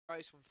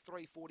Rose from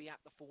 $3.40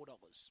 up to $4.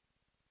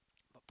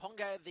 But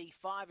Pongo, the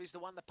 5, is the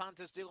one the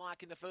punters do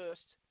like in the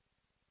first.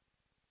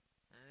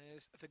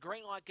 As the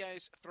green light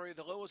goes through,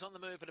 the lures on the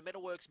move for the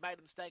Metalworks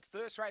Maiden Stake.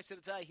 First race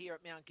of the day here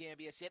at Mount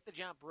Gambier. Set the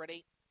jump,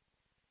 ready.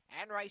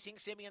 And racing,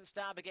 Simeon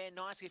Star began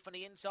nicely from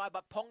the inside,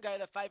 but Pongo,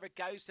 the favourite,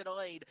 goes to the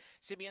lead.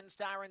 Simeon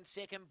Star in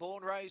second,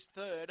 Born Rose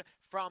third.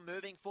 From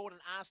moving forward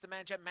and Ask the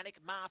Manager, Manic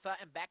Martha,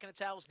 and back in the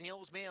tails,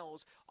 Niels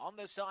Mills. On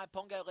the side,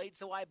 Pongo leads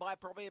the way by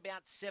probably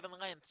about 7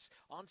 lengths.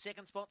 On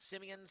second spot,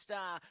 Simeon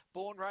Star.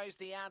 Born Rose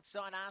the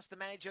outside, Ask the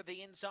Manager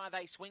the inside.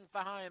 They swing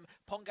for home.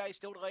 Pongo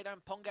still to lead,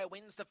 and Pongo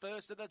wins the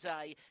first of the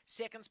day.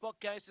 Second spot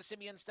goes to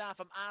Simeon Star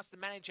from Ask the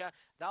Manager.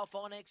 They'll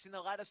follow next in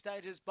the latter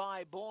stages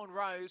by Born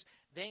Rose.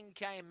 Then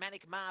came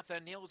Manic Martha.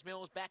 Niels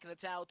Mills back in the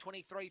tail,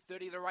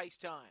 23.30 the race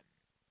time.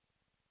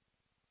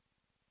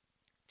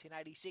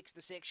 10.86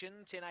 the section,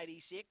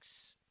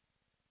 10.86.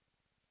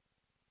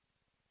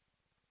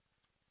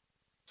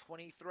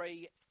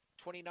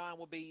 23.29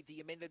 will be the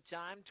amended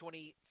time,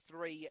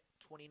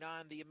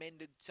 23.29 the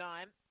amended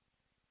time.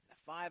 The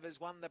 5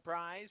 has won the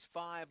prize,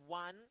 5-1,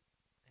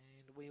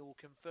 and we will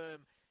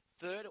confirm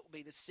third. It will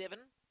be the 7.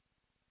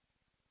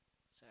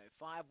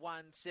 So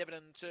 5-1, 7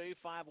 and 2,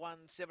 5-1,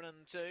 7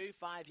 and 2,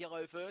 5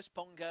 yellow first,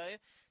 Pongo,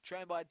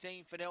 trained by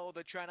Dean Fennell,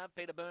 the trainer,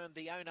 Peter Byrne,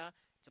 the owner.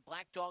 It's a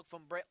black dog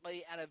from Brett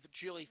Lee out of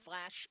Julie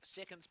Flash.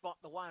 Second spot,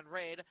 the 1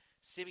 red,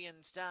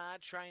 Simeon Star,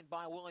 trained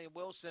by William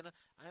Wilson,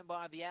 owned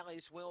by the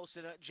Alice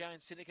Wilson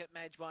Jones Syndicate,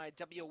 managed by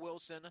W.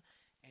 Wilson.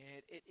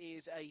 And it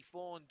is a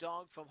fawn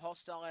dog from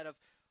Hostile out of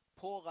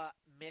Paula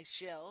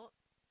Michelle.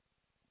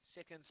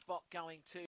 Second spot going to